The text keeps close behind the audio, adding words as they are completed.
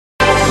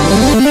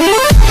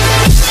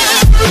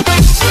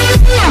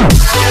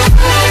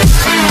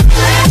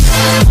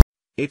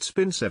It's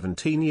been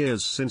 17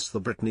 years since the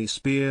Britney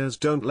Spears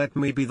Don't Let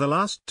Me Be the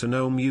Last to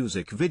Know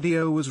music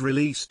video was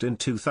released in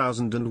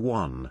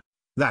 2001.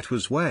 That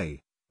was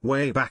way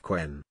back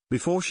when,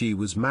 before she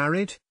was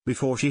married,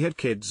 before she had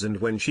kids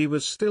and when she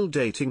was still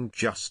dating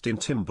Justin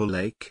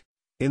Timberlake.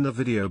 In the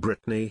video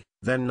Britney,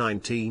 then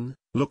 19,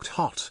 looked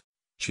hot.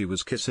 She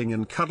was kissing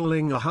and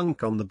cuddling a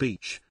hunk on the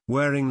beach,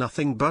 wearing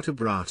nothing but a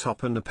bra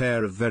top and a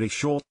pair of very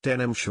short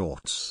denim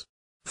shorts.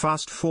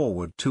 Fast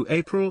forward to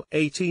April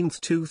 18,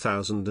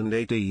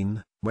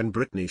 2018, when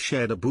Britney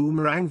shared a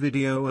boomerang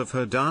video of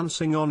her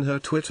dancing on her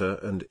Twitter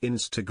and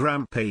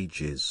Instagram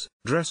pages,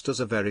 dressed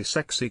as a very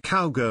sexy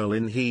cowgirl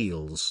in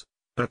heels,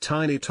 a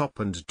tiny top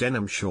and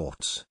denim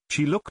shorts.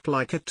 She looked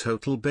like a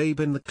total babe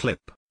in the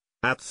clip.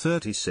 At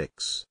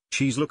 36,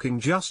 she's looking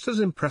just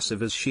as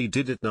impressive as she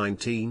did at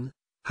 19.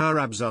 Her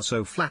abs are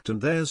so flat and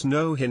there's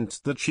no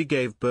hint that she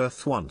gave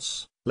birth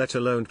once, let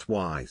alone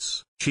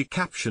twice. She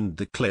captioned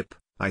the clip,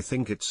 "I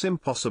think it's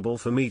impossible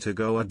for me to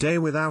go a day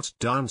without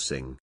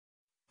dancing."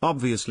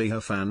 Obviously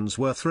her fans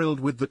were thrilled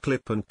with the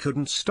clip and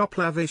couldn't stop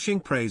lavishing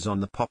praise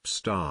on the pop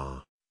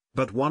star.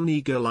 But one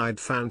eagle-eyed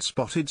fan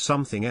spotted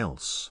something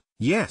else.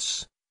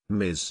 Yes,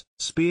 Ms.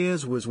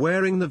 Spears was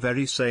wearing the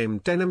very same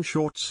denim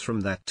shorts from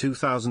that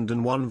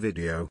 2001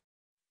 video.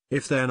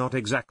 If they're not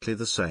exactly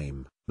the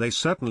same, they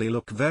certainly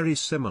look very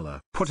similar.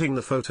 Putting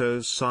the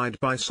photos side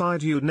by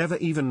side, you'd never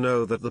even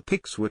know that the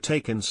pics were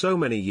taken so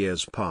many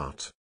years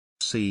apart.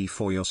 See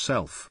for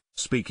yourself.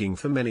 Speaking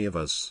for many of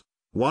us,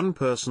 one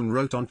person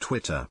wrote on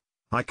Twitter,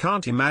 "I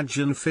can't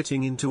imagine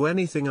fitting into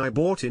anything I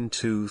bought in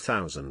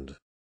 2000.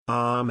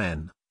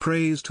 Amen.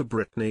 Praise to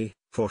Britney,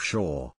 for sure."